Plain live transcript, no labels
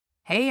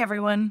Hey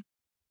everyone!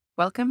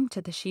 Welcome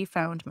to the She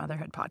Found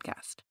Motherhood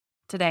podcast.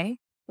 Today,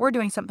 we're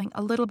doing something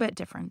a little bit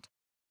different.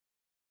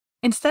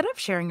 Instead of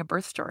sharing a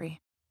birth story,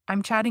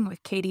 I'm chatting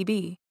with Katie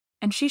B,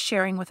 and she's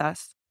sharing with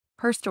us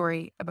her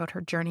story about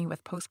her journey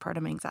with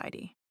postpartum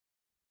anxiety.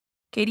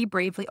 Katie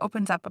bravely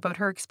opens up about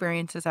her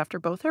experiences after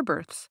both her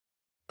births,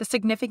 the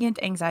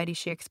significant anxiety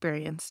she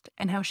experienced,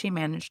 and how she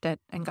managed it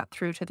and got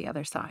through to the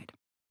other side.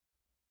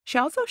 She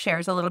also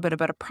shares a little bit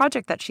about a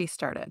project that she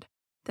started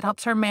that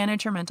helps her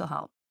manage her mental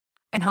health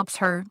and helps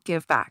her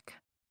give back.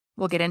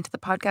 We'll get into the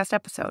podcast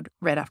episode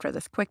right after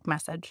this quick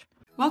message.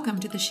 Welcome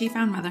to the She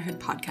Found Motherhood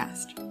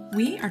podcast.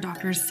 We are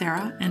doctors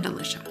Sarah and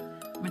Alicia,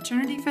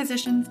 maternity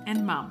physicians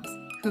and moms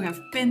who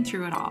have been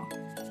through it all.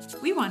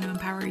 We want to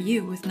empower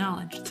you with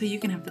knowledge so you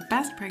can have the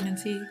best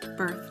pregnancy,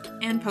 birth,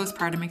 and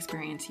postpartum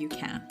experience you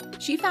can.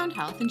 She Found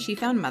Health and She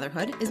Found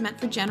Motherhood is meant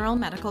for general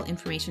medical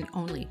information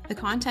only. The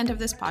content of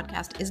this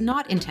podcast is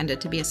not intended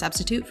to be a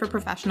substitute for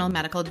professional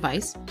medical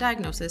advice,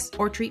 diagnosis,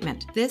 or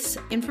treatment. This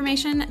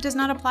information does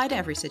not apply to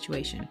every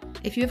situation.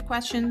 If you have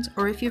questions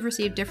or if you've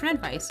received different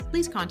advice,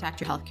 please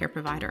contact your healthcare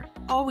provider.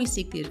 Always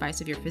seek the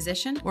advice of your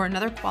physician or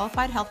another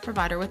qualified health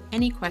provider with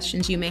any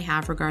questions you may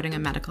have regarding a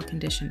medical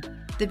condition.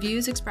 The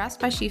views expressed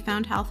by She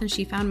Found Health and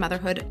She Found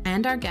Motherhood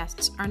and our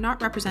guests are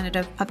not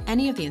representative of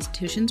any of the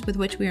institutions with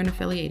which we are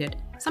affiliated.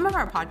 Some of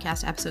our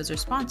podcast episodes are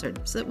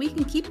sponsored so that we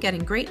can keep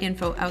getting great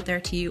info out there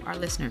to you, our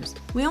listeners.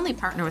 We only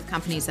partner with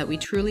companies that we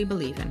truly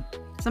believe in.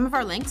 Some of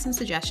our links and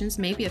suggestions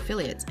may be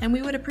affiliates, and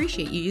we would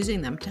appreciate you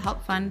using them to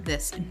help fund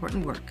this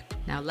important work.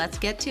 Now let's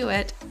get to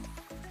it.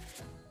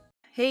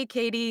 Hey,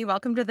 Katie,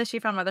 welcome to the She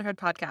Found Motherhood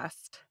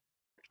podcast.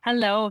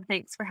 Hello,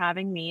 thanks for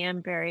having me.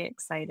 I'm very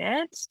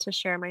excited to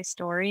share my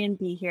story and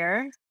be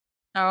here.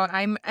 Oh,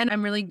 I'm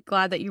really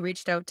glad that you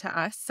reached out to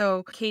us.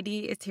 So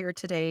Katie is here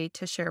today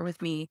to share with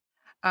me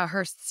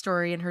her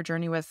story and her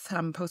journey with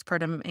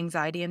postpartum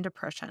anxiety and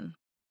depression.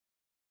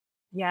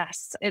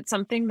 Yes, it's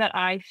something that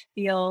I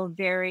feel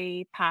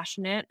very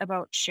passionate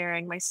about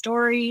sharing my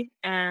story,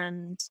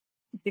 and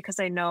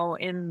because I know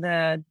in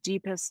the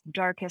deepest,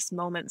 darkest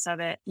moments of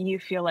it, you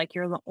feel like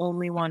you're the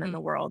only one in the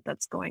world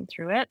that's going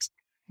through it.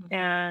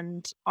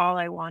 And all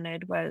I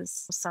wanted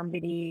was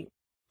somebody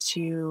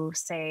to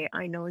say,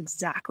 I know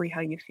exactly how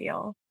you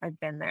feel. I've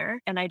been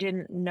there. And I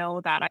didn't know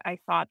that. I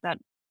thought that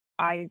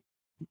I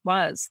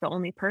was the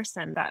only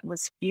person that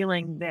was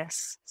feeling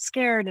this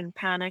scared and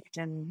panicked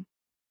and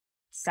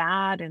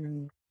sad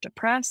and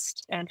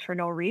depressed, and for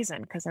no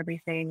reason, because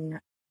everything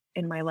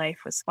in my life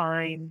was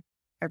fine.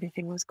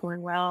 Everything was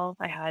going well.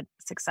 I had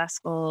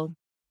successful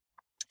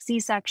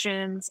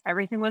C-sections.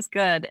 Everything was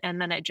good. And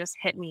then it just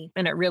hit me.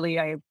 And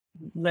I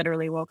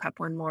literally woke up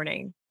one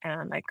morning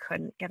and I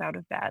couldn't get out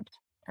of bed.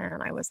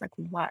 And I was like,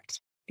 what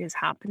is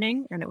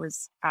happening? And it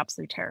was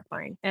absolutely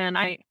terrifying. And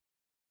I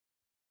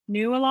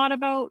knew a lot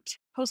about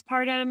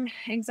postpartum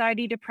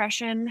anxiety,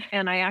 depression.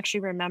 And I actually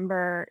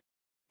remember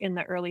in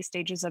the early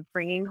stages of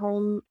bringing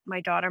home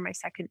my daughter, my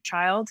second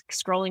child,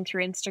 scrolling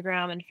through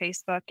Instagram and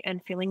Facebook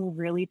and feeling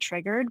really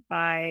triggered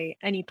by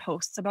any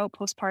posts about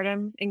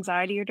postpartum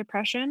anxiety or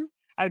depression.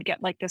 I would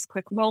get like this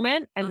quick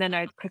moment and then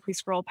I'd quickly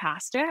scroll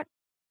past it.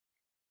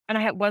 And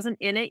I wasn't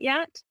in it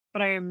yet,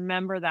 but I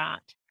remember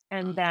that.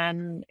 And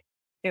then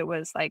it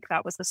was like,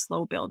 that was the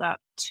slow build up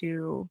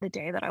to the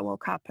day that I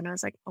woke up and I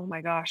was like, oh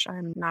my gosh,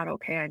 I'm not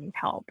okay. I need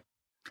help.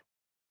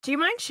 Do you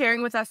mind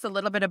sharing with us a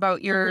little bit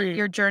about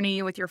your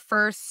journey with your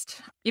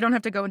first, you don't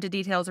have to go into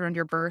details around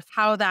your birth,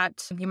 how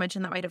that, you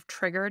mentioned that might have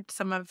triggered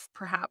some of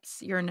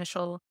perhaps your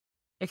initial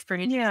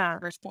experience with your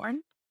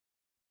firstborn?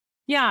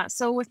 Yeah.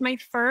 So with my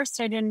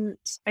first, I didn't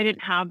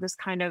have this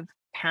kind of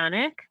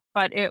panic,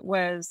 but it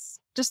was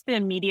just the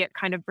immediate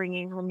kind of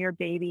bringing home your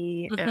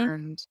baby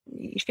and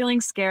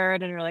feeling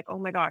scared. And you're like, oh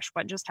my gosh,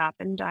 what just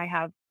happened? I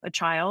have a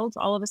child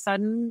all of a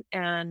sudden.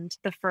 And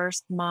the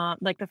first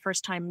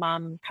time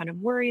mom kind of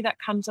worry that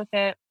comes with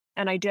it.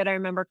 And I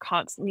remember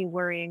constantly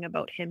worrying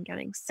about him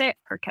getting sick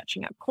or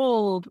catching a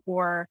cold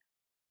or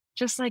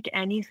just like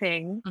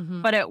anything,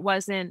 but I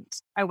wasn't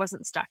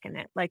stuck in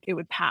it. Like it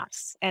would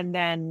pass. And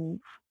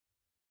then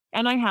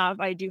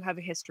I do have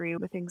a history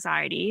with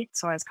anxiety.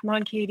 So I was, come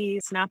on, Katie,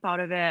 snap out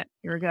of it.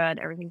 You're good.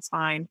 Everything's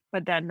fine.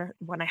 But then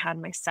when I had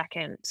my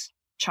second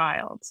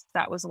child,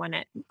 that was when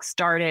it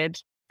started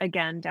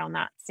again down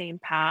that same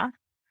path.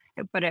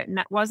 But it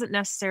wasn't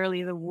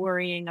necessarily the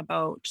worrying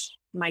about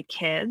my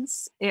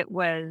kids. It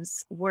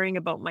was worrying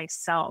about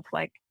myself.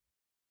 Like,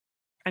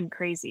 I'm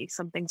crazy.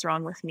 Something's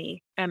wrong with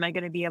me. Am I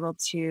going to be able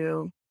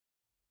to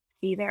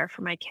be there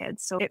for my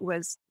kids? So it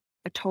was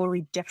a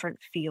totally different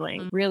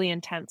feeling, really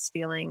intense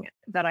feeling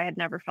that I had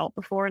never felt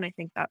before. And I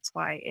think that's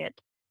why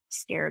it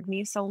scared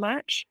me so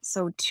much.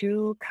 So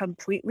two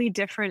completely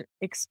different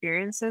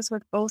experiences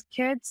with both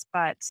kids,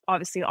 but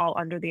obviously all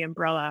under the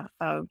umbrella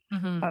of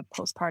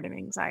postpartum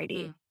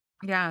anxiety.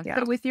 Yeah.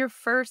 So with your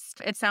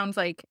first, it sounds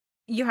like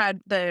you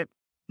had the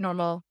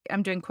normal,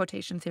 I'm doing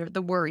quotations here,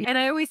 the worry. And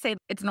I always say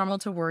it's normal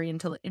to worry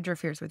until it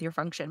interferes with your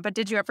function. But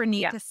did you ever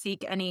need to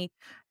seek any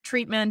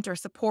treatment or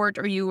support,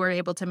 or you were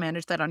able to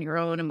manage that on your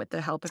own and with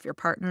the help of your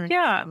partner and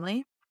your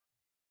family?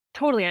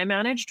 Totally. I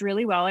managed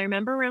really well. I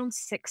remember around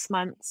 6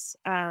 months,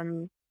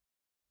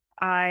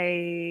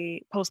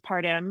 I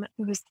postpartum,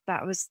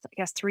 that was, I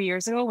guess, 3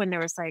 years ago when there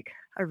was, like,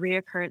 a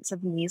reoccurrence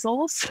of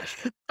measles.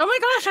 Oh my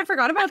gosh, I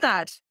forgot about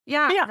that.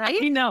 Yeah, Yeah, right?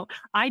 I know.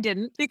 I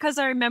didn't because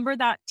I remember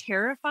that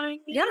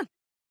terrifying me Yeah.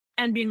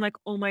 and being like,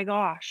 "Oh my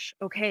gosh,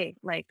 okay."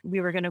 Like,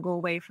 we were gonna go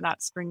away for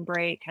that spring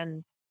break,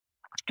 and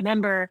I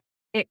remember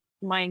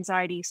my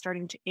anxiety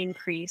starting to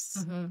increase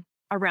Mhm.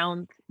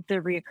 around the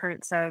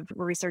reoccurrence of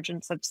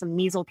resurgence of some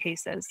measles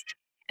cases.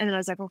 And then I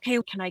was like, okay,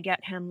 can I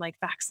get him like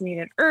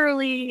vaccinated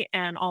early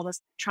and all this,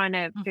 trying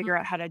to Mhm. figure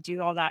out how to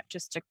do all that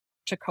just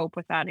to cope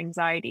with that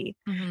anxiety.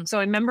 Mhm. So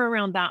I remember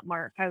around that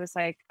mark, I was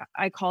like,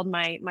 I called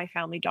my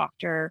family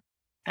doctor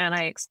and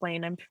I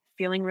explained I'm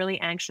feeling really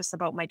anxious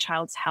about my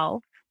child's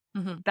health.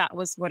 Mhm. That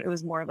was what it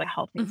was, more like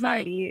health Mhm.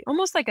 anxiety,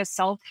 almost like a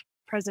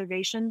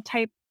self-preservation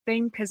type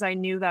thing, because I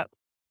knew that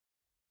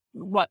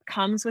what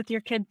comes with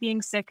your kid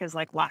being sick is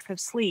like lack of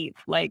sleep,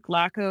 like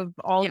lack of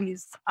all Yeah.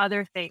 these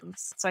other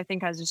things. So I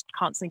think I was just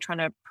constantly trying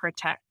to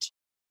protect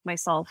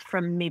myself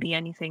from maybe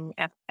anything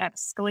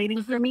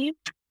escalating for Mhm. me.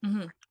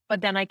 Mhm.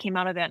 But then I came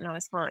out of it and I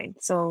was fine.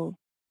 So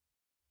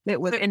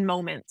it was So in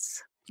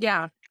moments.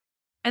 yeah.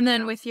 And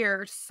then Yeah. with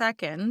your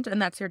second,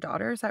 and that's your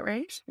daughter, is that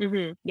right?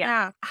 Yeah.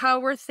 Yeah. How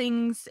were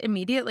things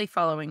immediately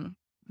following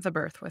the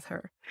birth with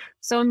her?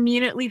 So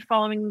immediately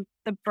following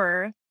the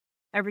birth,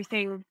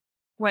 everything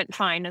went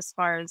fine as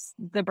far as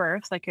the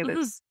birth. Like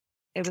Mhm.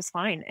 it was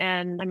fine.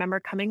 And I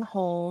remember coming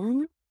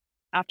home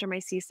after my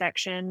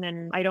C-section,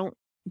 and I don't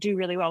do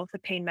really well with the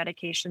pain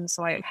medication,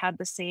 so I had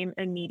the same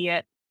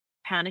immediate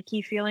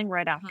panicky feeling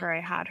right Mhm. after I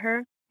had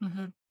her.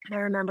 Mhm. And I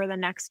remember the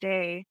next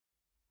day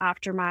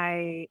after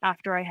I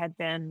had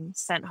been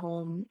sent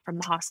home from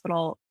the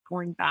hospital,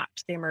 going back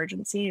to the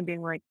emergency and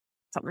being like,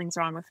 something's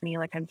wrong with me,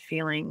 like I'm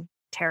feeling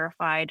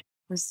terrified,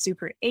 was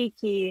super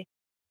achy.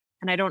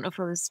 And I don't know if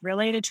it was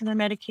related to the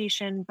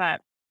medication,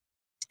 but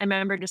I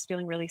remember just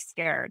feeling really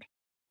scared.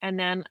 And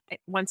then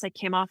once I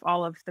came off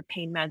all of the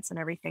pain meds and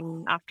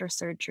everything after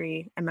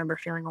surgery, I remember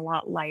feeling a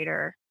lot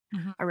lighter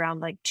Mhm. around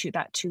like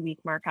that 2 week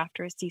mark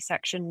after a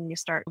C-section. You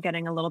start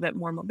getting a little bit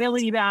more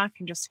mobility back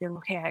and just feeling,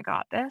 okay, I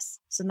got this.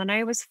 So then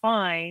I was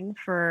fine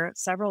for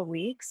several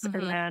weeks. And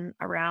Mhm. then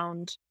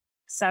around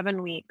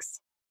 7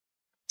 weeks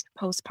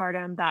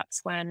postpartum,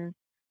 that's when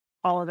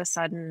all of a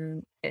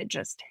sudden it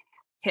just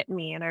hit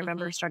me, and I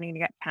remember Mhm. starting to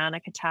get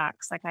panic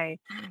attacks. Like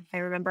Mhm. I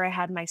remember I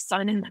had my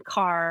son in the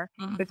car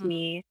with Mhm.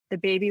 me. The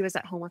baby was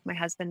at home with my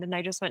husband, and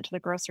I just went to the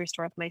grocery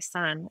store with my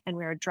son, and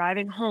we were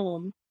driving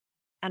home,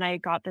 and I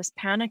got this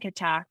panic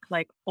attack,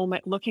 like, oh my,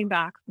 looking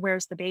back,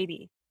 where's the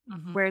baby?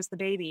 Mhm. Where's the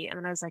baby? And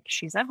then I was like,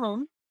 she's at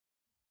home.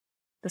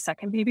 The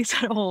second baby's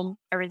at home.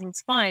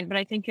 Everything's fine. But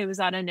I think it was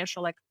that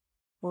initial like,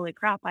 holy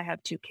crap, I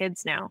have 2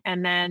 kids now.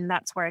 And then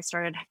that's where I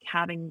started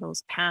having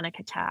those panic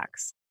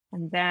attacks.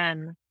 And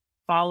then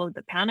followed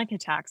the panic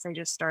attacks, I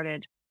just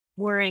started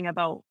worrying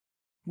about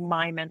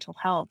my mental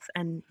health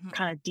and Mhm.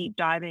 kind of deep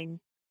diving,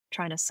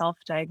 trying to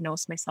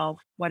self-diagnose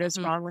myself. What is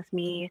Mhm. wrong with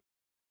me?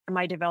 Am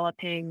I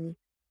developing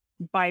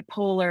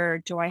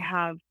bipolar? Do I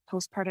have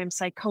postpartum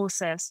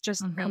psychosis?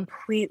 Just Mhm.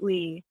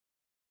 completely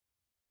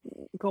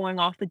going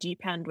off the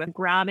deep end with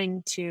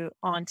grabbing to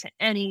onto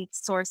any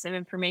source of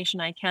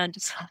information I can to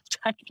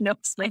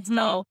self-diagnose Mhm.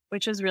 myself,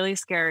 which is really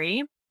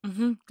scary.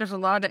 Mhm. There's a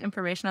lot of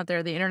information out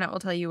there. The internet will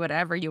tell you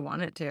whatever you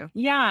want it to.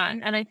 Yeah,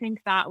 and I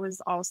think that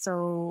was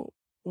also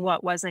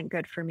what wasn't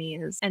good for me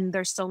is, and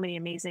there's so many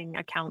amazing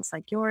accounts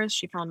like yours,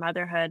 She Found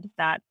Motherhood,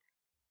 that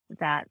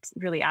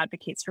really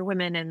advocates for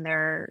women and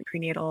their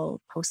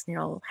prenatal,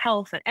 postnatal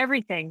health and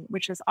everything,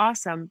 which is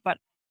awesome. But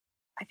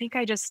I think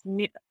I just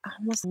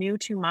almost knew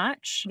too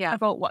much Yeah,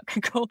 about what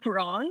could go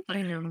wrong.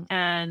 I know.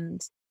 And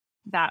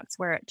that's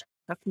where it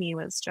took me,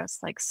 was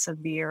just like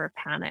severe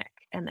panic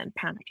and then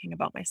panicking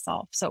about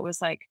myself. So it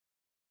was like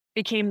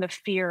became the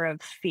fear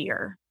of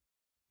fear.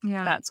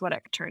 Yeah. That's what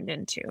it turned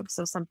into.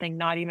 So something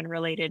not even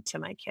related to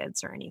my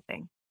kids or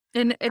anything.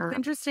 And it's Um,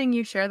 interesting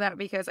you share that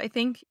because I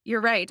think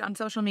you're right. On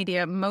social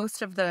media,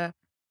 most of the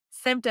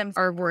symptoms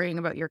are worrying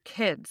about your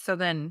kids. So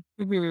then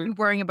mhm.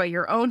 worrying about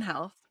your own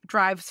health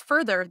drives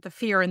further the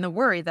fear and the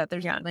worry that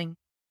there's Yeah. something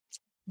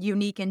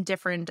unique and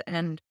different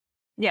and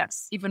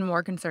Yes. even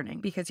more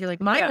concerning because you're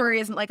like, my Yeah. worry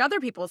isn't like other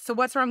people's. So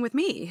what's wrong with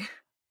me?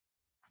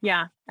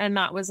 Yeah. And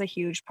that was a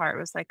huge part. It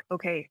was like,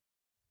 okay,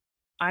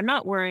 I'm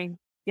not worrying,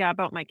 yeah,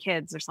 about my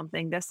kids or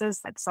something.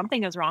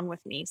 Something is wrong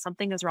with me.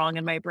 Something is wrong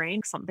in my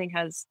brain. Something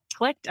has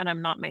clicked and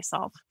I'm not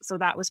myself. So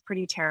that was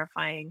pretty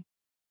terrifying.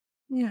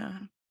 Yeah.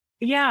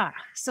 Yeah.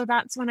 So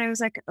that's when I was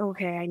like,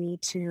 okay, I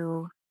need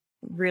to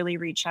really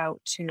reach out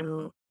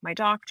to my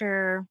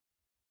doctor,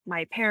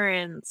 my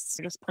parents,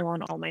 just pull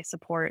on all my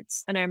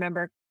supports. And I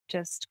remember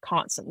just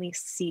constantly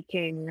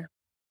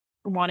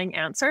wanting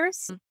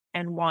answers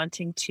and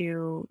wanting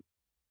to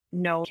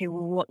know, okay,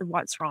 well,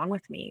 what's wrong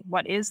with me?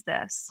 What is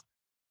this?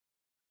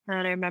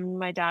 And I remember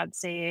my dad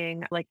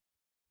saying, like,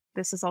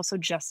 this is also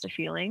just a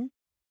feeling.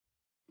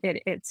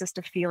 It's just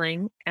a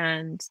feeling.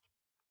 And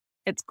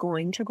it's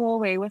going to go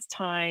away with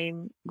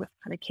time, with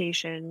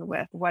medication,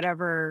 with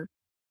whatever,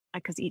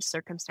 because each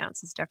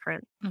circumstance is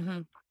different.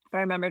 Mhm. But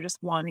I remember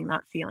just wanting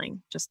that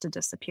feeling just to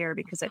disappear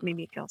because it made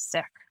me feel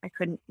sick. I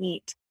couldn't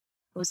eat.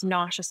 I was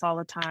nauseous all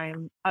the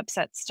time,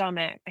 upset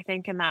stomach. I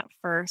think in that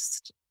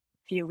first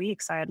few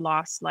weeks, I had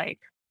lost like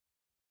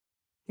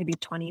maybe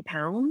 20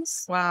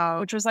 pounds, Wow.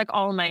 which was like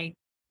all my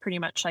pretty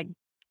much like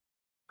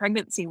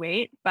pregnancy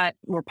weight, but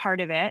were part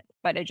of it.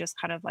 But it just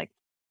kind of like,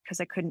 because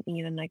I couldn't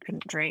eat and I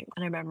couldn't drink.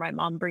 And I remember my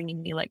mom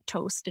bringing me like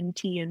toast and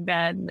tea in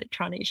bed and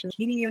trying to,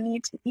 Katie, you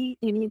need to eat,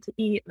 you need to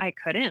eat. I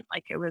couldn't,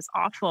 like it was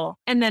awful.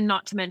 And then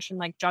not to mention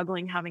like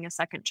juggling having a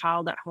second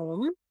child at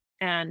home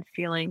and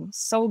feeling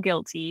so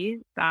guilty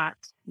that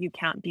you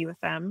can't be with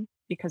them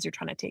because you're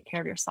trying to take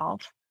care of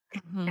yourself.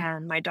 Mhm.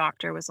 And my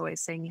doctor was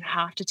always saying, you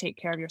have to take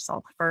care of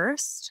yourself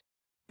first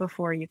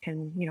before you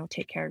can,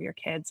 take care of your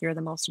kids. You're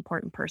the most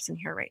important person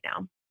here right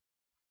now.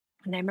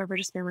 And I remember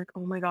just being like,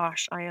 oh my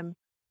gosh,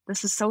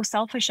 this is so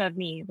selfish of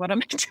me. What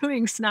am I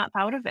doing? Snap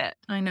out of it.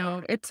 I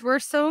know. We're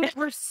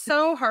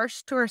so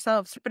harsh to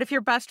ourselves. But if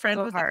your best friend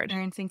So was hard.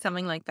 experiencing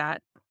something like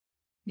that,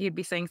 you'd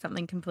be saying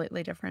something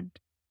completely different.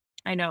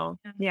 I know.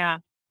 Yeah,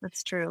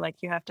 that's true. Like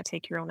you have to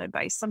take your own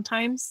advice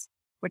sometimes,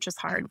 which is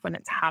hard when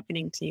it's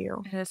happening to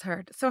you. It is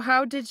hard. So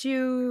how did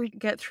you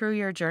get through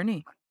your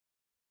journey?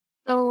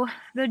 So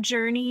the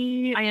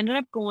journey, I ended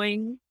up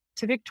going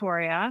to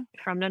Victoria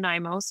from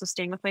Nanaimo. So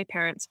staying with my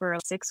parents for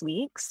 6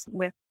 weeks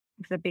with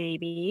the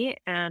baby,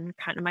 and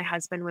kind of my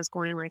husband was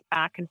going like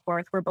back and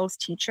forth. We're both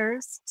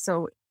teachers.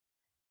 So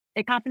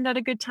it happened at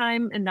a good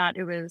time in that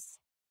it was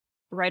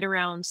right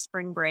around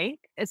spring break.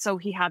 And so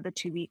he had the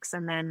 2 weeks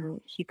and then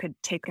he could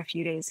take a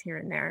few days here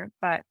and there.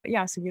 But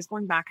yeah, so he was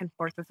going back and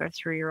forth with our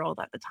 3-year-old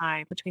at the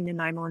time between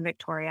Nanaimo and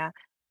Victoria.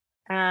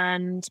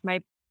 And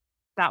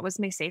that was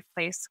my safe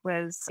place,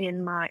 was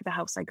in the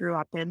house I grew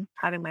up in,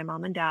 having my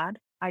mom and dad.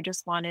 I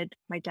just wanted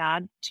my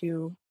dad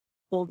to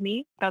hold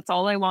me. That's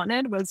all I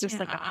wanted, was just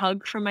like a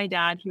hug from my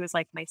dad. He was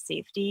like my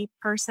safety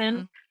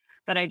person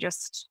that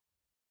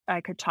I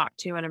could talk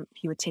to, and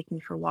he would take me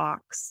for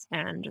walks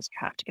and just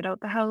have to get out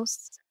the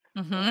house.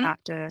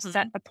 Have to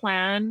set a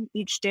plan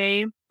each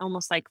day,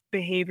 almost like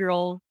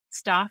behavioral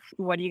stuff.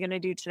 What are you going to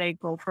do today?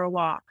 Go for a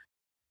walk.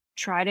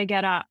 Try to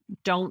get up.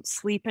 Don't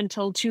sleep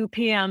until 2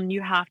 p.m.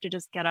 You have to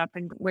just get up,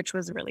 and which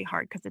was really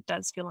hard because it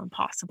does feel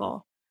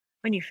impossible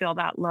when you feel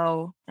that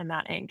low and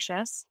that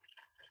anxious.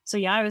 So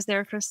yeah, I was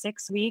there for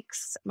 6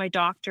 weeks. My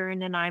doctor in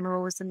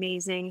Nanaimo was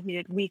amazing. He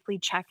did weekly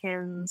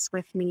check-ins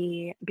with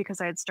me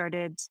because I had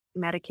started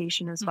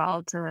medication as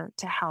well to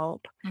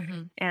help.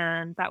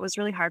 And that was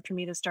really hard for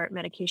me to start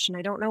medication.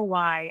 I don't know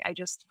why. I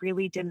just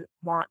really didn't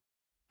want.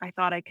 I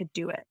thought I could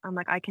do it. I'm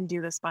like, I can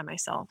do this by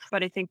myself.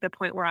 But I think the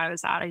point where I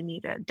was at,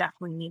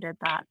 definitely needed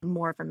that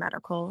more of a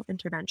medical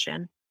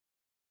intervention.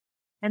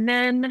 And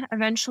then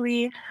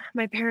eventually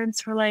my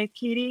parents were like,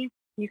 Katie,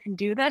 you can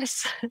do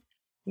this.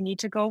 You need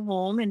to go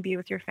home and be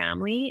with your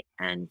family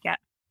and get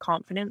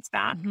confidence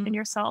back in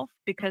yourself,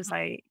 because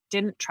I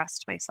didn't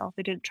trust myself.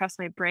 I didn't trust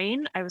my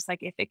brain. I was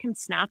like, if it can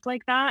snap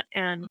like that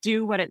and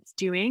do what it's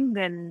doing,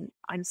 then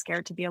I'm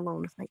scared to be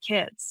alone with my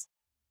kids.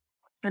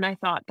 And I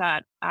thought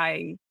that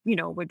I,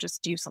 would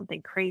just do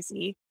something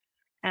crazy.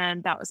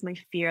 And that was my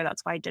fear. That's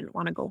why I didn't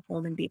want to go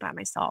home and be by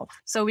myself.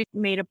 So we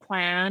made a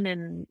plan.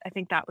 And I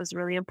think that was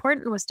really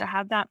important, was to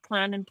have that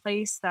plan in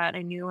place, that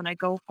I knew when I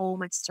go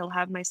home, I'd still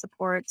have my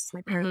supports.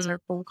 My parents are a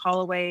phone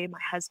call away.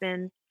 My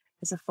husband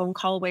is a phone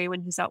call away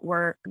when he's at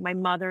work. My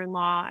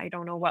mother-in-law, I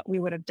don't know what we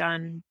would have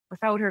done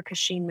without her, because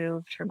she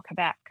moved from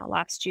Quebec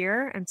last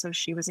year. And so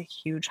she was a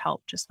huge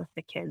help just with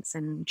the kids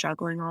and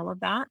juggling all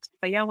of that.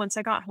 But yeah, once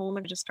I got home,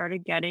 I just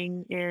started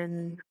getting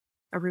in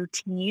a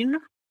routine.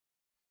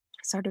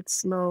 Started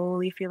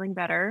slowly feeling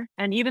better.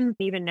 And even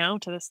now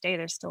to this day,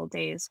 there's still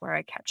days where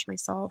I catch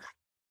myself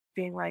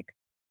being like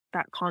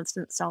that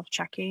constant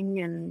self-checking,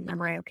 and am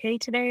I okay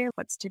today?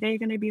 What's today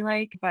going to be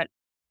like? But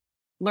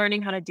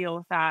learning how to deal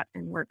with that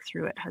and work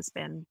through it has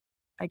been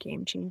a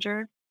game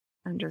changer.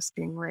 And just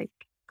being like,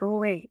 go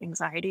away,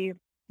 anxiety,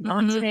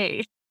 not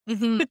today.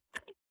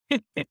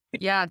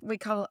 Yeah, we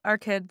call our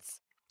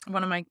kids,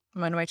 one of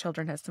my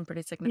children has some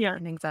pretty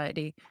significant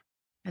anxiety.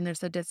 And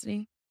there's a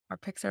Disney or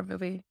Pixar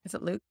movie. Is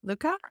it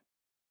Luca?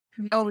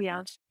 Oh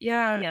yeah.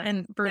 Yeah. Yes.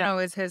 And Bruno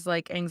is his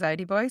like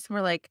anxiety voice. And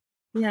we're like,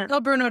 Yeah.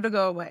 tell Bruno to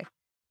go away.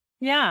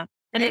 Yeah.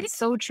 And Right? it's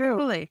so true.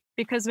 Totally.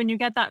 Because when you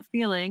get that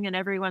feeling, and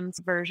everyone's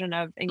version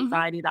of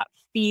anxiety, that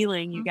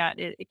feeling you get,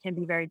 it can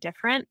be very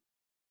different.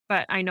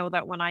 But I know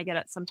that when I get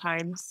it,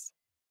 sometimes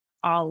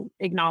I'll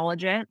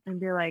acknowledge it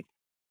and be like,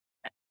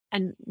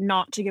 and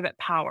not to give it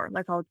power.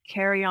 Like I'll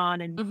carry on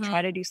and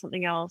try to do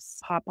something else,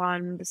 hop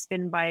on the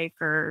spin bike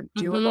or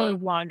do a load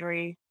of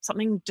laundry,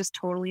 something just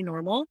totally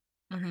normal.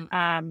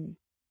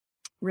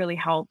 Really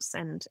helps,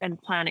 and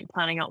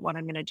planning out what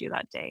I'm going to do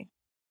that day.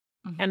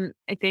 And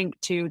I think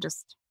too,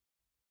 just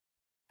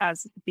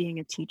as being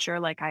a teacher,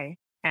 like I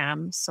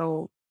am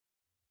so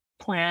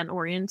plan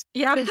oriented.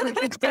 Yeah,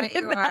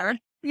 you are.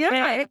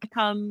 Yeah. It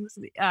becomes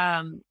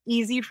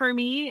easy for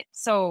me.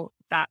 So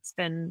that's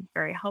been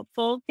very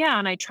helpful. Yeah.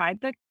 And I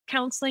tried the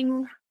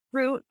counseling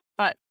route,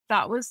 but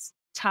that was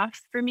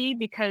tough for me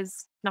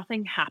because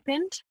nothing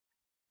happened.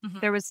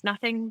 Mhm. There was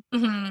nothing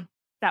Mhm.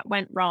 that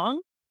went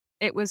wrong.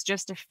 It was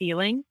just a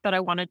feeling that I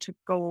wanted to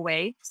go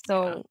away. Yeah.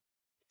 So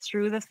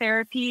through the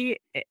therapy,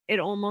 it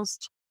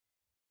almost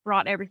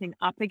brought everything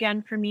up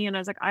again for me. And I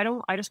was like, I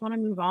just want to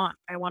move on.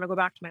 I want to go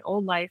back to my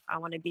old life. I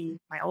want to be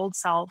my old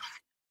self.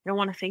 I don't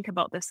want to think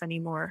about this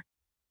anymore.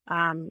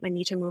 I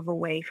need to move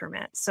away from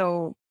it.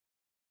 So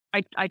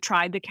I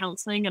tried the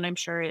counseling, and I'm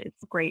sure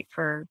it's great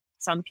for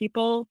some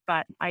people,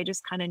 but I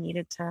just kind of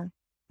needed to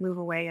move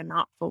away and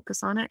not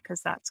focus on it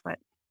because that's what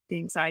the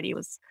anxiety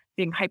was,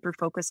 being hyper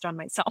focused on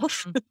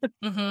myself.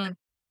 Mhm. Mhm.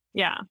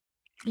 Yeah.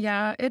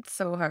 Yeah, it's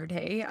so hard,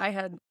 hey?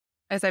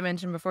 As I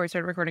mentioned before we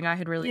started recording, I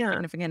had really Yeah.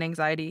 significant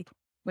anxiety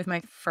with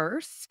my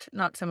first,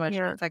 not so much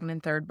Yeah. second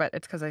and third, but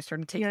it's because I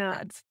started taking Yeah.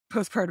 meds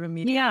postpartum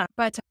immediately. Yeah.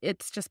 But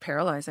it's just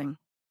paralyzing,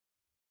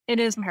 It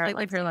is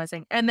completely paralyzing.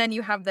 paralyzing. And then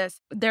you have this,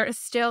 there is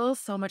still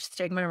so much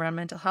stigma around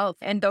mental health.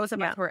 And those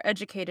of us Yeah. who are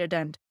educated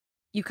and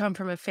you come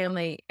from a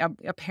family,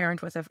 a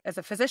parent with as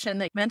a physician,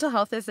 like mental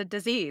health is a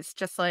disease,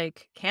 just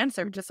like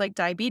cancer, just like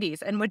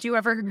diabetes. And would you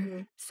ever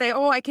Mhm. say,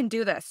 "Oh, I can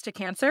do this" to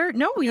cancer?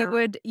 No, Yeah.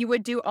 you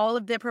would do all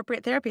of the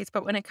appropriate therapies.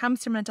 But when it comes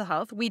to mental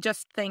health, we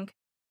just think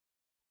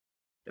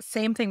the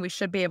same thing. We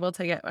should be able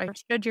to get like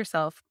should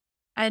yourself,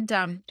 and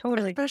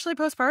Totally. especially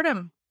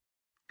postpartum.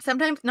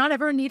 Sometimes not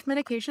everyone needs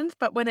medications,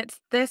 but when it's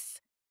this,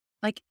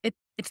 like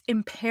it's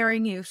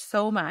impairing you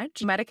so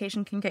much,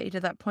 medication can get you to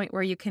that point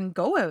where you can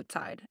go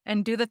outside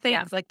and do the Yeah.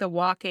 things like the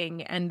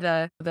walking and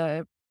the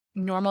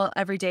normal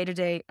everyday to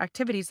day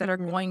activities that are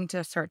Mhm. going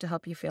to start to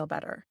help you feel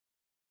better.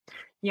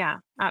 Yeah,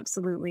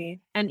 absolutely.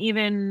 And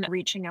even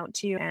reaching out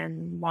to you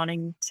and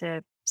wanting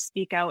to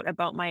speak out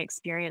about my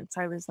experience,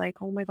 I was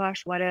like, oh my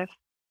gosh, what if,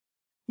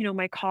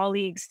 my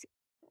colleagues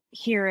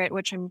hear it,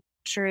 which I'm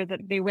sure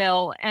that they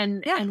will, Yeah.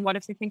 and what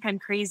if they think I'm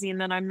crazy and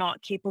then I'm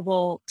not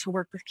capable to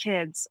work with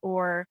kids,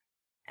 or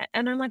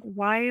and I'm like,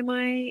 why am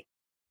I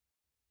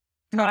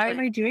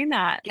doing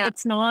that? Yeah.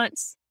 It's not,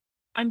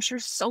 I'm sure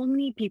so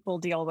many people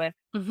deal with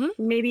Hmm.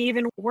 maybe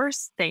even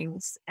worse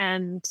things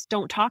and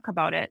don't talk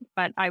about it.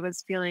 But I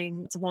was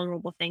feeling it's a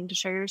vulnerable thing to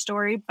share your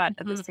story. But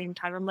at the Hmm. same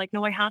time, I'm like,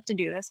 no, I have to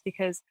do this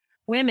because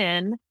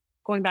women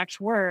going back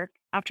to work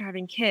after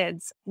having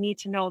kids need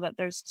to know that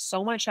there's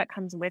so much that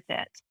comes with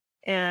it.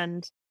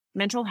 And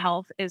mental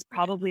health is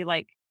probably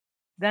like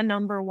the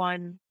number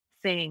one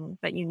thing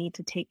that you need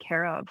to take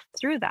care of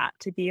through that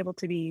to be able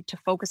to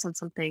focus on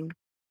something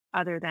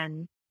other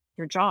than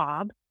your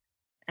job.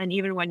 And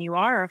even when you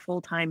are a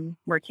full-time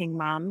working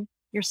mom,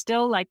 you're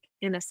still like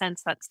in a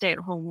sense that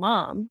stay-at-home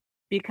mom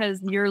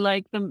because you're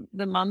like the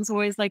mom's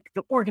always like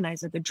the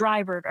organizer, the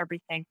driver of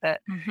everything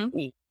that Hmm.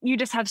 you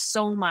just have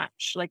so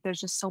much, like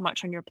there's just so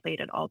much on your plate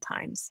at all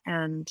times.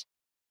 And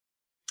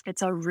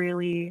it's a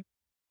really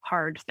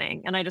hard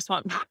thing. And I just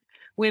want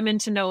women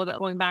to know that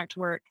going back to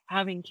work,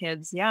 having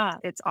kids, yeah,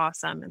 it's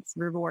awesome. It's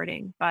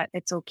rewarding, but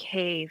it's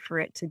okay for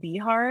it to be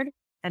hard.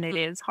 And it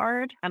is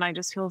hard. And I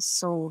just feel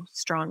so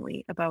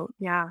strongly about,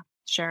 yeah,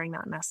 sharing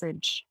that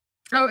message.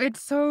 Oh,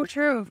 it's so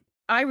true.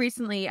 I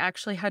recently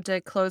actually had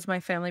to close my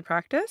family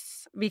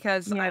practice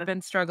because I've Yeah.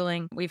 been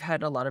struggling. We've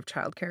had a lot of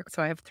childcare,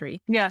 so I have three.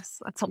 Yes.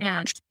 That's a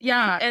And lot.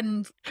 yeah,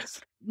 and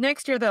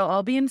next year they'll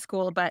all be in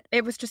school, but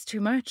it was just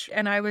too much.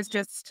 And I was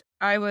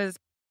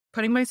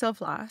putting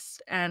myself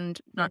last and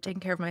not taking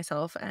care of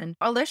myself. And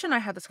Alicia and I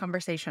had this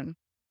conversation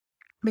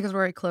because we're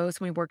very close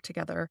and we work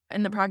together.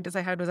 And the practice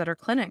I had was at our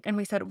clinic. And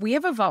we said, we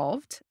have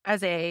evolved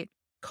as a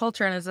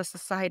culture and as a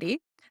society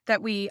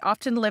that we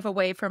often live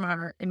away from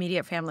our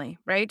immediate family,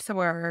 right? So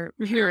our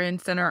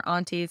parents and our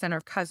aunties and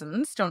our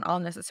cousins don't all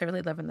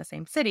necessarily live in the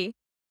same city.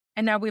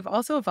 And now we've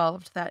also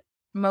evolved that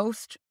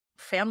most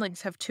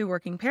families have two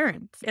working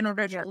parents in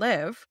order Yeah. to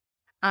live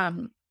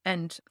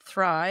and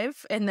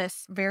thrive in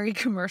this very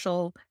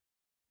commercial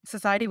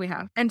society we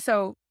have. And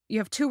so you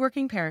have two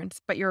working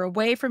parents, but you're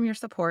away from your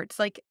supports.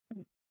 Like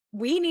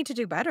we need to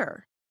do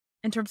better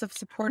in terms of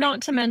supporting.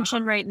 Not to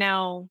mention right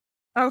now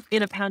Oh,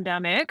 in a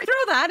pandemic.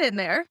 throw that in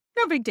there.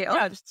 No big deal.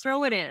 Yeah, just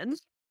throw it in.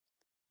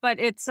 But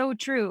it's so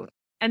true.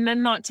 And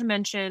then not to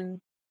mention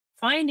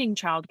finding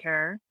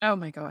childcare, Oh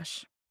my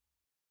gosh.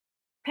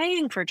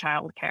 paying for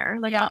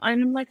childcare. Like Yeah.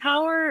 I'm like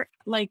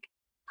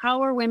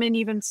how are women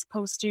even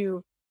supposed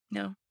to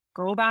No.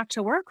 go back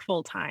to work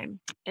full time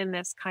in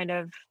this kind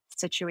of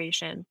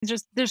situation?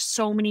 Just there's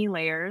so many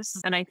layers.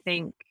 And I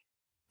think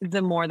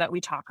the more that we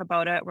talk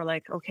about it, we're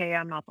like, okay,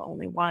 I'm not the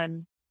only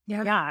one.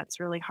 Yeah. Yeah, it's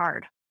really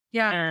hard.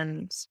 Yeah.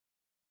 And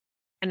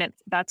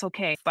that's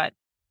okay. But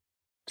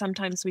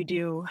sometimes we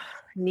do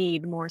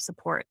need more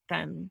support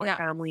than our Yeah.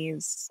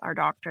 families, our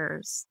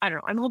doctors. I don't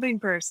know. I'm hoping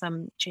for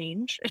some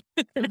change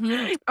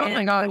Mhm. Oh my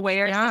in God. the way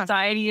our Yeah.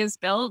 society is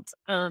built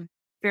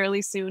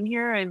fairly soon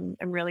here. I'm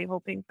really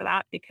hoping for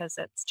that because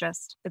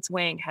it's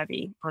weighing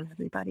heavy on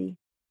everybody.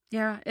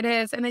 Yeah, it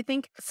is. And I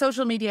think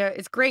social media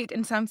is great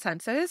in some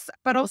senses,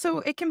 but also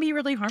it can be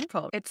really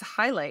harmful. It's a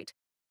highlight.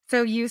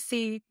 So you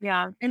see,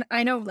 Yeah. and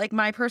I know like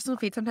my personal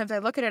feed, sometimes I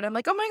look at it, I'm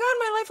like, oh my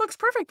God, my life looks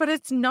perfect, but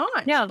it's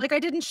not. Yeah. Like I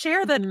didn't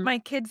share that Mhm. my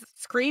kids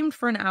screamed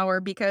for an hour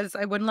because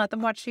I wouldn't let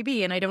them watch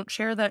TV. And I don't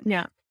share that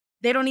Yeah.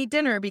 they don't eat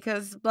dinner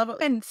because blah, blah.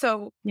 And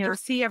so Yeah. you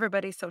see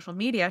everybody's social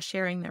media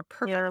sharing their Yeah.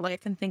 perfect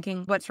life and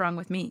thinking, what's wrong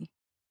with me?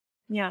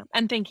 Yeah.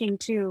 And thinking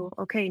too,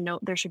 okay, no,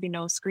 there should be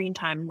no screen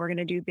time. We're going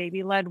to do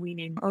baby led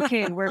weaning.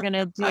 Okay. We're going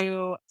to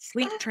do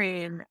sleep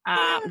train.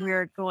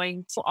 We're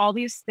going to all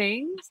these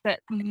things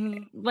that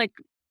Mhm. like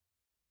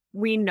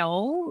we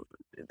know,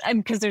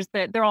 and because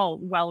they're all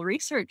well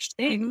researched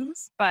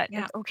things, but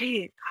Yeah. it's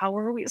okay. How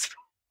are we?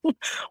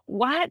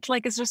 What?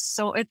 Like, it's just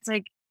so, it's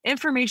like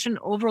information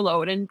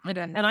overload. It is.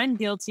 And I'm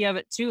guilty of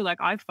it too. Like,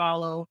 I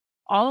follow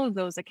all of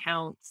those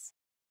accounts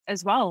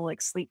as well,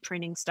 like sleep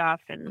training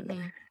stuff and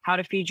Mhm. how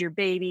to feed your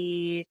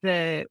baby,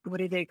 the, what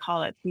do they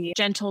call it? The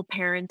gentle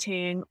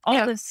parenting, all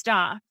Yeah. this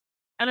stuff.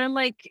 And I'm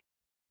like,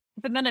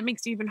 but then it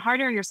makes it even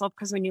harder on yourself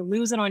because when you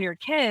lose it on your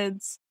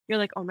kids, you're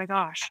like, oh my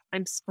gosh,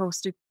 I'm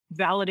supposed to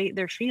validate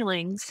their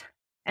feelings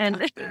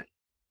and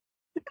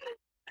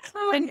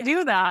Oh, and yeah.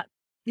 do that.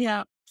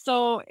 Yeah.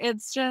 So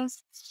it's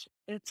just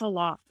it's a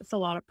lot. It's a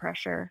lot of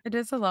pressure. It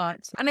is a lot.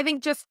 And I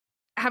think just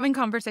having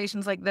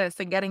conversations like this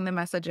and getting the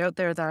message out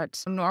there that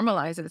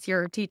normalizes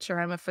you're a teacher,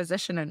 I'm a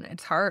physician, and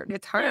it's hard.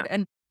 It's Yeah. hard.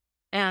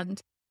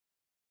 And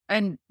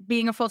and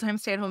being a full-time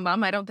stay-at-home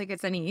mom, I don't think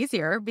it's any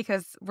easier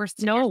because you're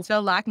No,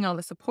 still lacking all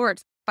the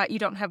support, but you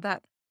don't have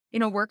that,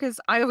 work is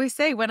I always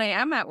say when I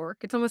am at work,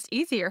 it's almost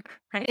easier,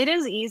 right? it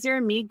is easier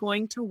me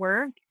going to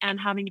work and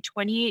having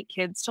 28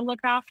 kids to look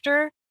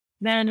after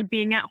than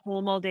being at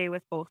home all day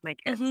with both my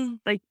kids. Mhm.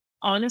 Like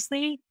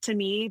honestly, to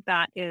me,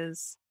 that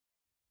is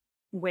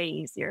way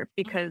easier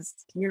because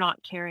you're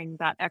not carrying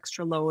that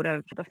extra load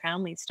of the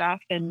family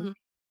stuff and Mhm.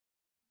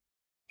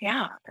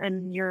 yeah,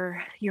 and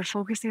you're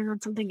focusing on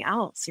something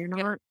else. You're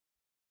Yep. not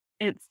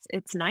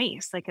it's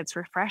nice. Like it's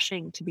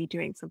refreshing to be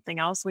doing something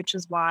else, which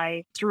is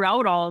why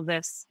throughout all of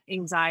this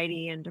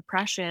anxiety and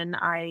depression,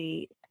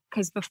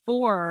 because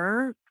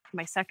before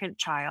my second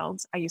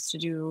child, I used to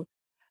do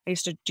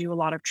a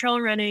lot of trail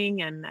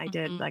running and I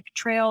did Mhm. like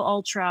trail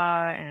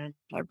ultra and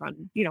I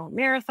run,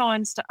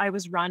 marathons. I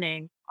was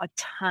running a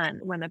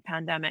ton when the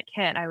pandemic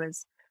hit. I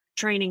was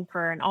training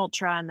for an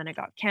ultra and then it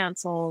got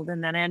canceled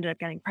and then I ended up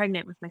getting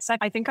pregnant with my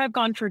second. I think I've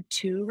gone for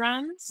 2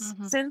 runs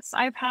Mhm. since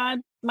I've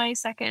had my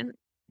second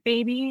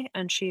baby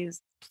and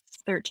she's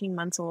 13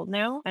 months old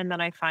now. And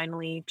then I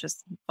finally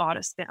just bought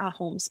a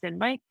home spin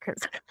bike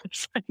because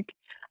it's like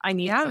I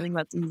need Yeah. something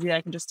that's easy.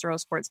 I can just throw a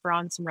sports bra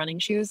on, some running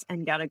shoes,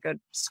 and get a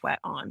good sweat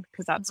on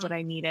because that's what Mhm.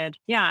 I needed.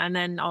 Yeah. And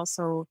then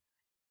also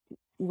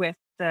with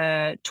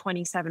the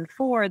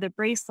 27-4, the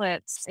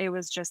bracelets, it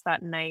was just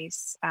that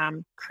nice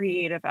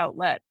creative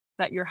outlet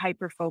that you're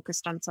hyper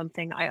focused on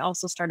something. I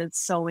also started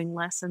sewing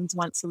lessons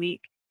once a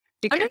week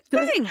because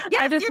Amazing. I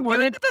Yes, just you're doing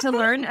wanted the to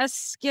learn thing. a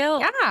skill.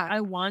 Yeah.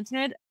 I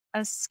wanted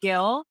a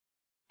skill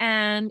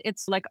and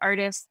it's like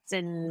artists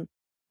and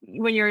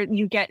when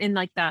you get in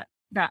like that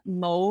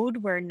mode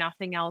where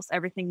nothing else,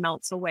 everything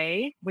melts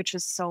away, which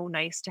is so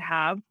nice to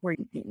have where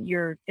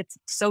it's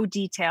so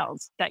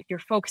detailed that you're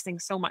focusing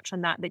so much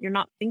on that you're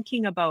not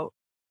thinking about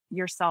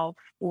yourself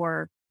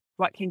or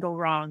what can go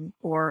wrong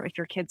or if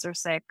your kids are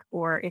sick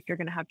or if you're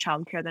going to have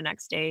childcare the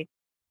next day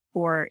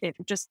or if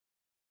just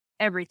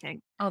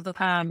everything. All the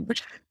Um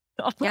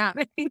all the Yeah.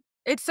 things.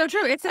 It's so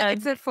true. It's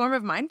And a form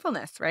of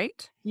mindfulness,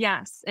 right?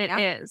 yes, it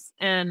Yeah. is.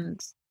 And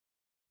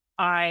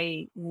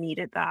I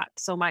needed that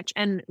so much.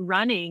 And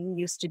running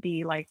used to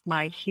be like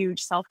my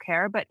huge self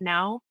care, but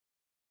now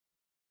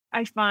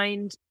I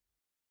find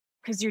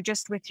because you're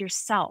just with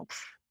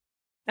yourself,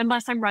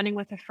 unless I'm running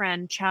with a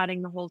friend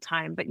chatting the whole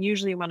time. But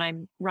usually when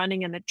I'm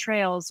running in the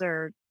trails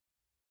or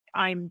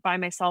I'm by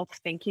myself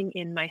thinking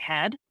in my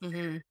head,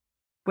 Mhm.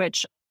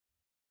 which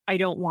I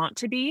don't want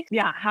to be.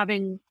 Yeah,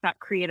 having that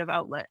creative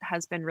outlet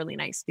has been really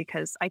nice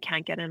because I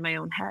can't get in my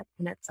own head.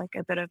 And it's like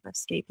a bit of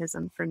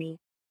escapism for me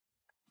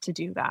to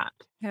do that.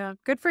 Yeah.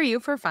 Good for you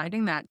for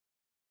finding that.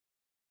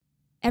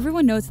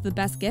 Everyone knows that the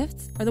best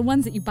gifts are the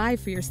ones that you buy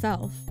for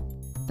yourself.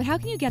 But how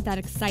can you get that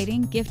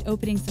exciting gift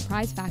opening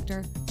surprise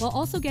factor while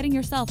also getting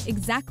yourself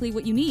exactly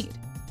what you need?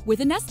 With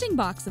a nesting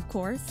box, of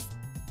course.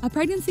 A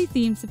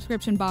pregnancy-themed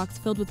subscription box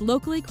filled with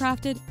locally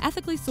crafted,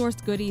 ethically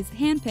sourced goodies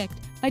handpicked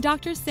by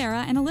Doctors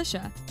Sarah and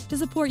Alicia to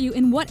support you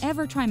in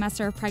whatever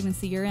trimester of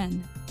pregnancy you're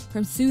in.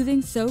 From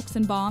soothing soaks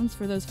and balms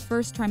for those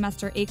first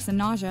trimester aches and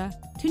nausea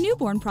to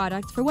newborn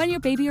products for when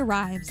your baby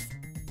arrives.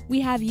 We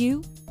have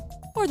you,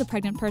 or the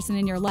pregnant person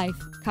in your life,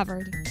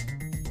 covered.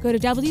 Go to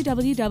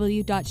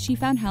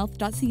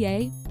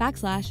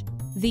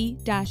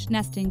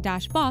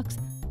www.shefoundhealth.ca/the-nesting-box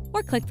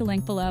or click the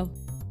link below.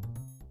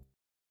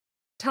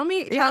 Tell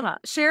me, Yeah.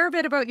 share a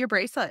bit about your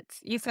bracelets.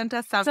 You sent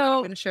us some. So-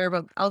 I'm gonna share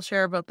about. I'll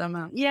share about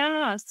them.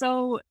 Yeah.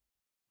 So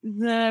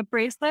the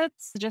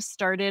bracelets just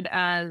started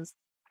as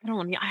I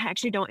don't know. I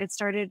actually don't. It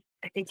started,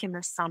 I think, in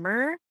the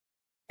summer.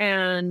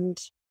 And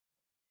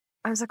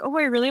I was like, oh,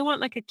 I really want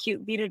like a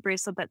cute beaded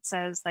bracelet that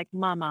says like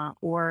mama,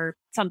 or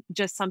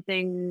just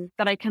something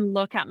that I can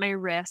look at my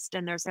wrist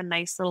and there's a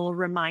nice little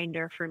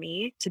reminder for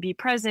me to be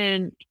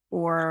present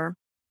or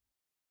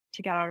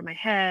to get out of my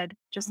head.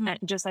 I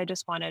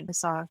just wanted, I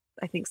saw,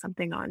 I think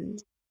something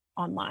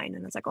online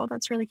and I was like, oh,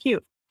 that's really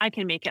cute. I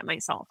can make it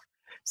myself.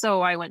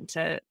 So I went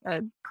to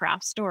a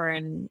craft store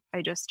and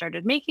I just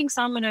started making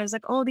some and I was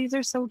like, oh, these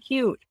are so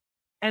cute.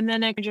 And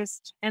then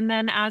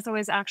as I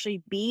was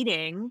actually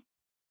beading,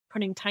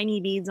 putting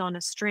tiny beads on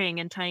a string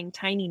and tying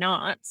tiny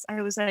knots,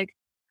 I was like,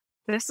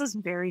 this is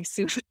very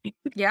soothing.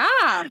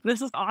 Yeah.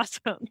 This is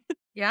awesome.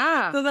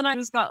 Yeah. So then I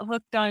just got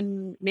hooked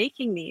on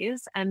making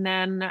these. And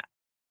then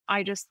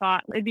I just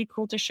thought it'd be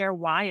cool to share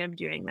why I'm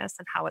doing this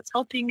and how it's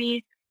helping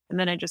me. And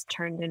then it just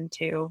turned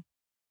into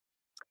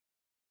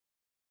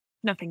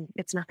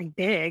it's nothing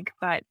big,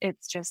 but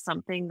it's just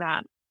something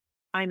that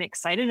I'm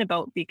excited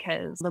about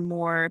because the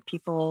more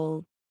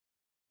people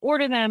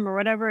order them or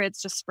whatever,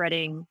 it's just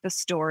spreading the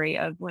story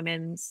of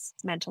women's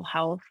mental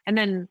health. And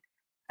then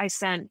I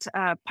sent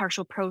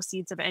partial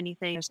proceeds of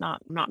anything. I'm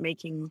not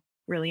making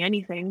really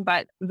anything,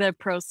 but the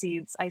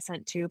proceeds I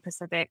sent to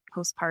Pacific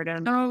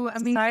Postpartum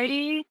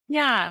Society.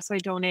 Yeah. So I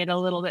donate a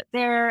little bit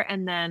there.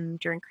 And then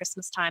during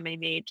Christmas time, I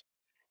made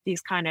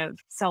these kind of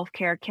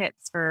self-care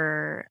kits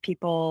for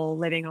people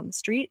living on the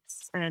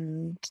streets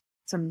and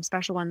some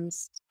special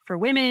ones for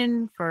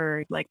women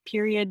for like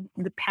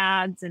the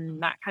pads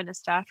and that kind of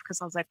stuff. Cause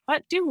I was like,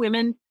 what do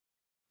women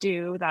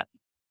do that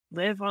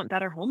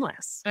that are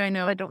homeless? I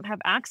know. That don't have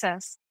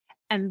access.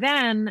 And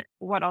then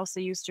what also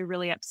used to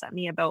really upset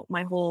me about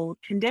my whole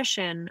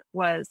condition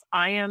was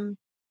I am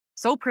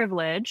so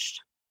privileged.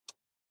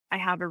 I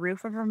have a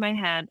roof over my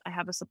head. I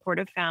have a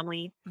supportive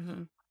family.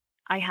 Mm-hmm.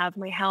 I have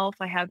my health.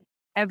 I have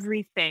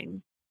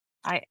everything.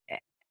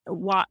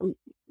 What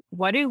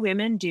do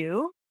women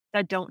do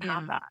that don't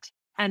have that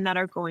and that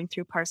are going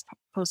through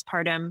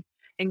postpartum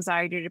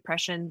anxiety,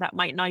 depression, that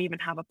might not even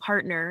have a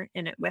partner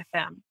in it with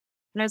them?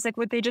 And I was like,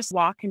 would they just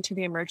walk into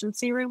the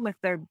emergency room with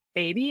their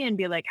baby and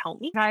be like,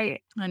 help me? I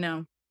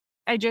know.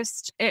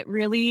 It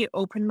really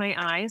opened my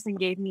eyes and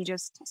gave me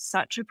just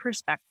such a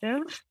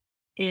perspective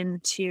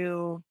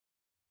into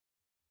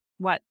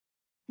what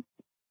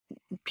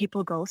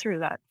people go through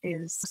that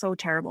is so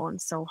terrible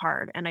and so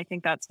hard. And I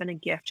think that's been a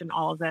gift in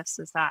all of this,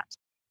 is that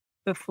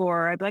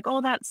before I'd be like,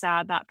 oh, that's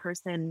sad, that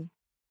person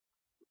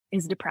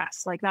is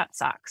depressed, like that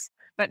sucks.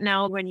 But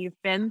now when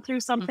you've been through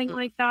something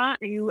like that,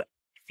 you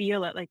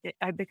feel it. Like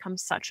I've become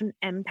such an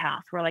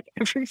empath where like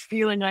every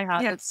feeling I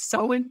have, it's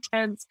so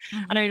intense.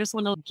 And I just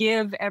want to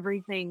give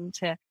everything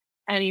to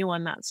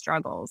anyone that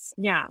struggles.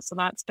 Yeah. So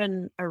that's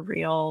been a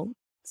real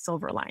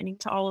silver lining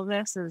to all of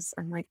this, is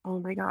I'm like, oh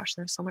my gosh,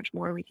 there's so much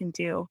more we can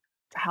do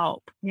to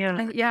help.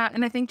 Yeah. Yeah.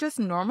 And I think just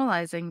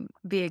normalizing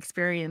the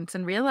experience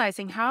and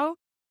realizing how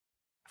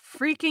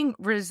freaking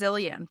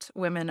resilient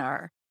women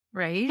are,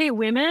 right? Hey,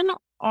 women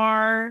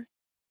are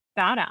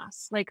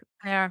badass. Like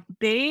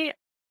they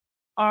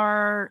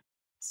are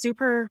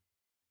super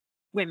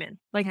women.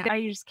 Like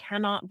I just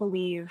cannot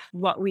believe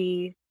what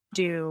we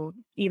do,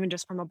 even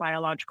just from a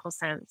biological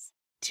sense,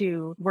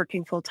 to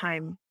working full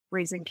time,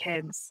 raising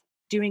kids,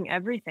 doing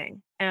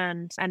everything.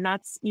 And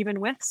that's even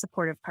with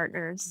supportive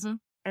partners. Mm-hmm.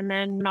 And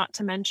then not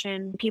to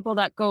mention people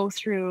that go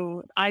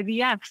through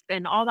IVF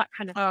and all that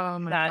kind of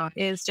stuff. That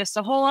is just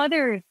a whole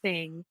other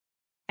thing.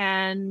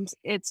 And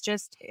it's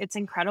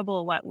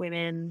incredible what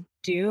women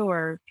do,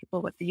 or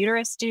people with the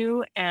uterus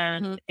do.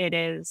 And it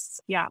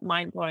is,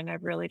 mind blowing.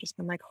 I've really just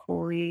been like,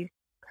 holy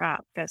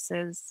crap,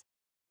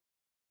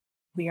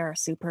 we are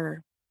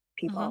super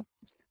people.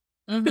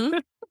 Mm-hmm.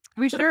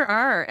 We sure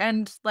are.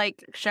 And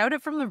like, shout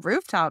it from the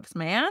rooftops,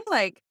 man.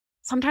 Like,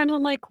 sometimes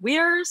I'm like, we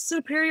are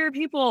superior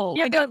people.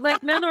 Yeah,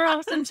 like men are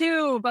awesome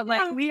too. But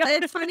like,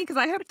 it's funny because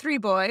I have 3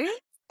 boys.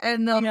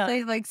 And they'll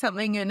say like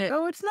something in it,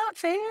 oh, it's not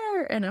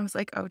fair. And I was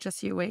like, oh,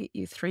 just you wait,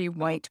 you 3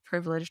 white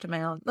privileged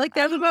males. Like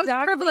they're the most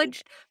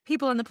privileged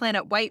people on the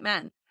planet, white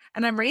men.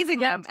 And I'm raising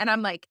them. And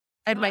I'm like,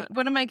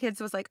 one of my kids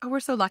was like, oh, we're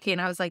so lucky.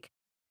 And I was like,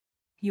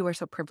 you are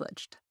so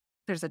privileged.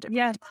 There's a difference.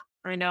 Yes,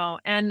 I know.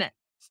 And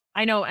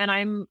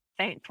I'm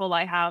thankful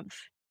I have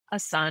a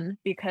son,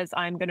 because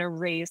I'm going to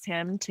raise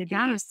him to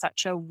be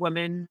such a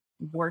woman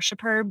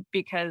worshiper,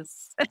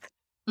 because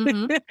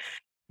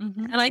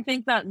and I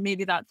think that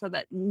maybe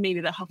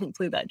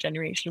hopefully that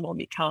generation will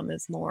become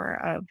is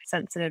more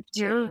sensitive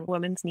to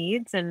women's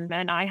needs. And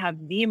I have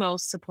the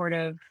most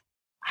supportive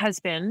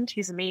husband.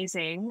 He's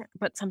amazing.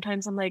 But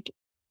sometimes I'm like,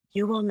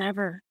 you will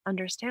never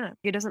understand.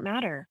 It doesn't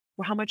matter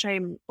how much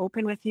I'm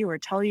open with you or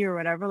tell you or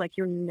whatever, like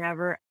you're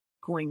never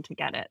going to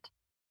get it.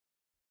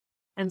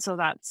 And so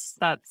that's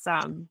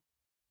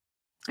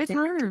it's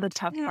hard. The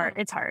tough part.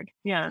 It's hard.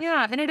 Yeah.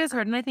 Yeah. And it is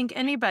hard. And I think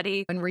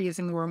anybody, when we're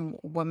using the word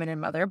woman and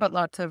mother, but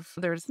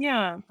there's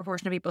a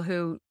proportion of people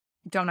who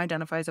don't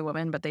identify as a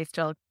woman, but they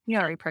still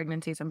carry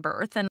pregnancies and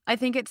birth. And I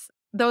think it's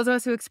those of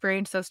us who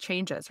experience those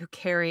changes, who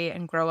carry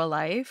and grow a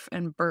life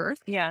and birth,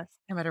 no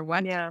matter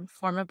what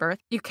form of birth,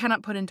 you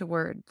cannot put into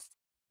words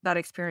that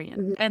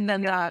experience. And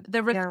then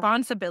the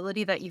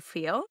responsibility that you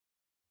feel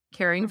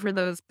caring for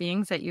those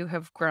beings that you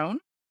have grown.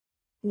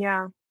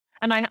 Yeah.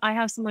 And I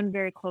have someone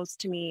very close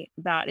to me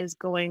that is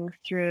going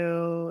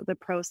through the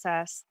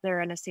process.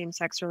 They're in a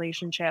same-sex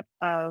relationship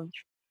of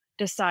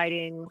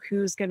deciding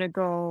who's going to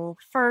go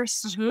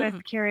first with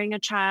carrying a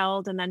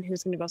child and then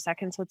who's going to go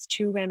second. So it's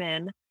two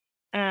women.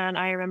 And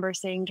I remember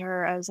saying to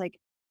her, I was like,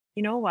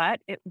 you know what?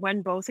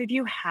 When both of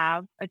you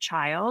have a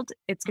child,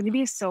 it's going to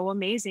be so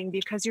amazing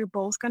because you're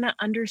both going to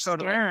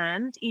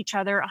understand each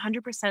other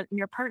 100% in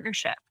your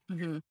partnership.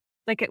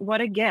 Like, what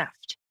a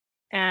gift.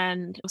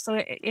 And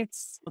so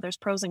there's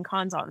pros and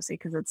cons, obviously,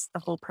 because it's the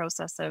whole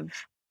process of,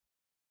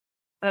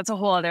 that's a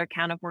whole other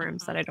can of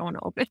worms that I don't want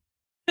to open.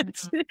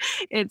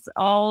 It's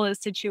all a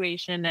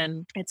situation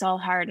and it's all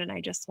hard. And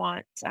I just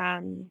want,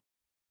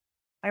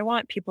 I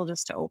want people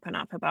just to open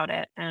up about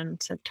it and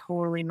to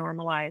totally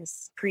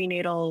normalize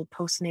prenatal,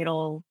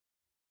 postnatal,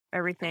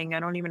 everything. I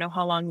don't even know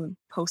how long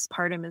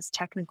postpartum is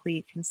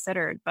technically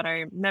considered, but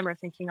I remember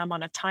thinking I'm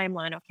on a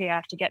timeline. Okay, I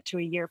have to get to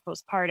a year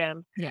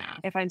postpartum. Yeah.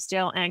 If I'm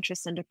still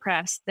anxious and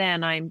depressed,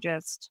 then I'm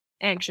just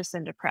anxious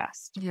and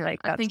depressed. Yeah,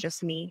 like that's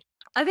just me.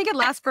 I think it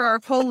lasts for our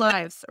whole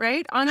lives,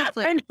 right?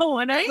 Honestly. I know.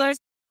 And I was like,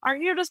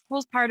 aren't you just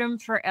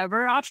postpartum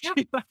forever after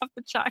you have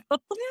a child?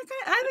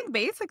 I think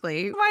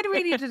basically. Why do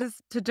we need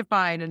to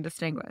define and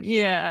distinguish?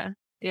 Yeah.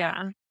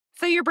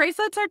 So your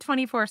bracelets are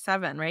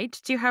 24/7, right?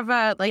 Do you have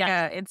a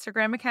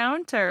Instagram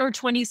account or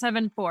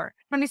 27 4?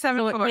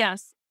 27 4.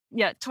 Yes.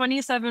 Yeah,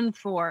 27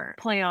 4.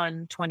 Play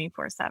on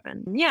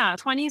 24/7. Yeah,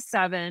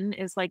 27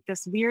 is like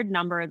this weird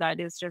number that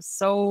is just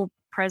so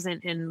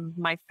present in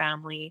my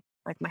family,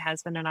 like my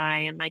husband and I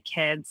and my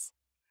kids.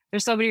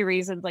 There's so many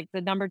reasons, like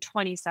the number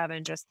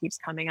 27 just keeps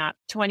coming up.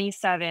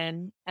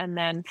 27 and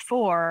then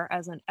 4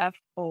 as an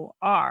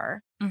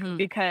FOR,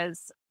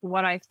 because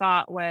what I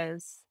thought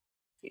was,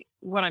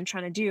 what I'm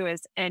trying to do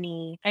is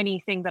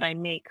anything that I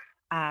make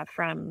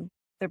from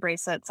the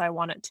bracelets, I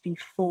want it to be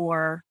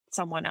for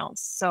someone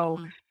else. So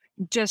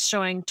just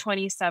showing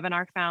 27,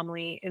 our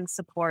family, in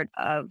support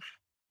of,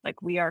 like,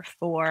 we are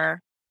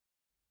for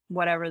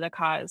whatever the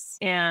cause.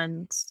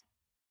 And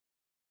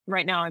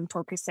right now I'm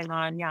focusing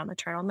on,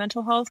 maternal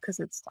mental health, because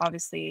it's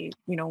obviously,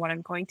 what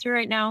I'm going through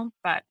right now,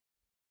 but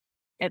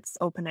it's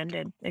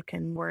open-ended.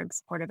 We're in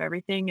support of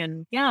everything.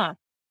 And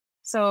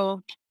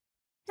so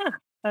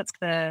that's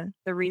the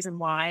reason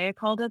why I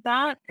called it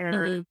that.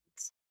 And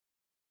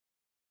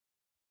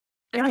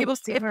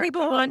if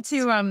people want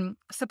to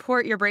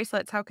support your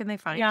bracelets, how can they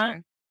find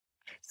you?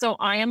 So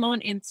I am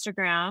on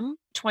Instagram,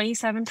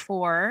 27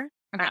 4.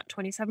 At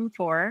 27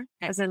 4,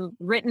 as in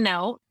written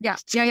out. Yeah.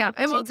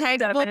 And we'll put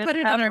it in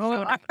our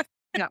show notes.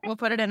 Yeah, we'll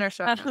put it in our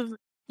show notes.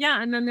 Yeah,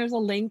 and then there's a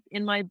link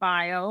in my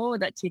bio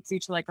that takes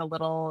you to like a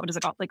little, what is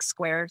it called, like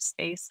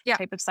Squarespace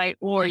type of site,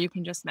 or you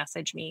can just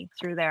message me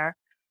through there,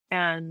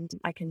 and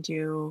I can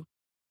do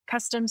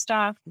custom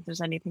stuff. If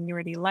there's anything you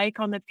already like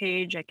on the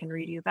page, I can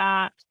redo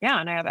that. Yeah,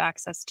 and I have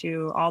access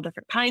to all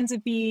different kinds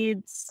of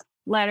beads,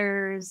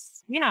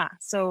 letters. Yeah,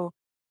 so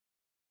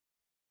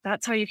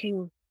that's how you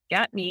can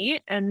get me.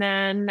 And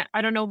then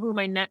I don't know who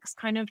my next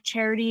kind of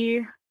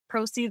charity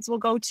proceeds will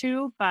go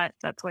to, but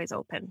that's always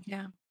open.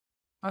 Yeah.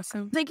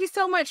 Awesome. Thank you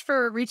so much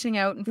for reaching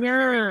out and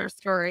sharing your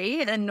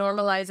story and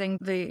normalizing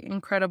the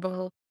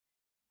incredible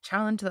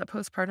challenge that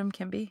postpartum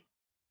can be.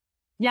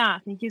 Yeah.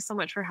 Thank you so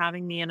much for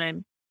having me. And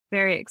I'm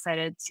very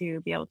excited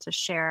to be able to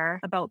share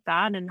about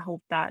that, and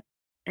hope that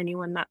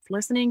anyone that's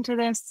listening to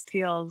this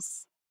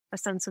feels a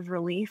sense of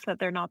relief that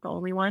they're not the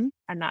only one,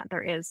 and that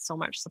there is so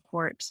much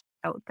support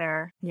out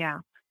there. Yeah.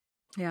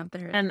 Yeah,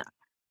 there is. And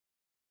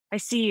I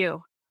see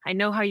you. I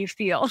know how you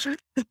feel.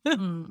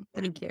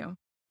 Thank you.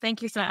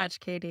 Thank you so much,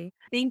 Katie.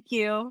 Thank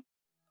you.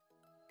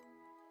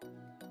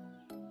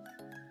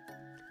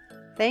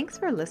 Thanks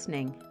for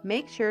listening.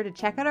 Make sure to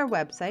check out our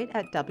website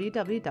at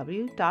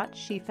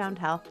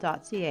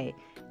www.shefoundhealth.ca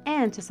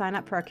and to sign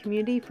up for our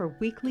community for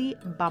weekly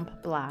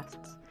bump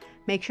blasts.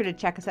 Make sure to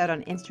check us out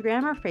on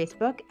Instagram or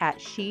Facebook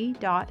at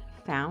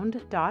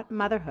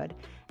she.found.motherhood,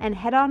 and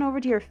head on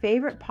over to your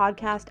favorite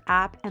podcast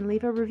app and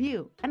leave a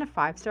review and a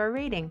 5-star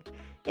rating.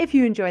 If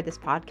you enjoyed this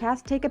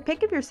podcast, take a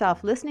pic of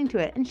yourself listening to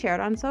it and share it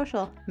on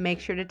social. Make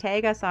sure to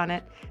tag us on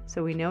it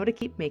so we know to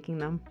keep making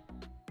them.